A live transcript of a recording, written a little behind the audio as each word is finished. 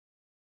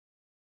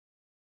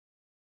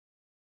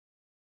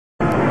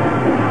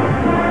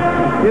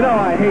You know,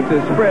 I hate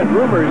to spread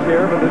rumors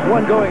here, but there's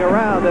one going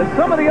around that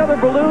some of the other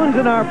balloons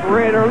in our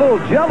parade are a little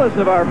jealous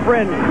of our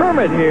friend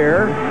Kermit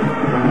here.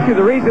 See,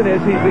 the reason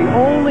is he's the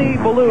only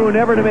balloon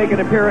ever to make an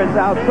appearance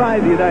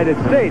outside the United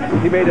States.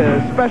 He made a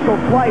special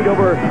flight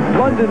over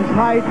London's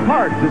Hyde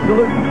Park to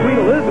salute Queen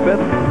Elizabeth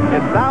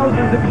and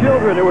thousands of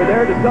children who were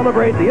there to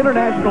celebrate the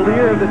International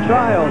Year of the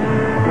Child.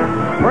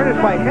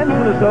 Furnished by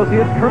Henson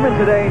Associates, Kermit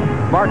today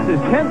marks his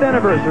 10th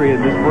anniversary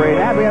in this parade.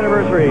 Happy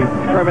anniversary,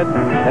 Kermit.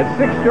 At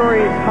 6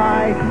 stories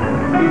high,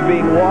 he's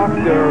being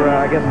walked, or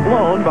I guess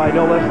blown, by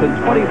no less than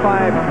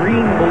 25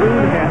 green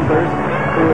balloon handlers.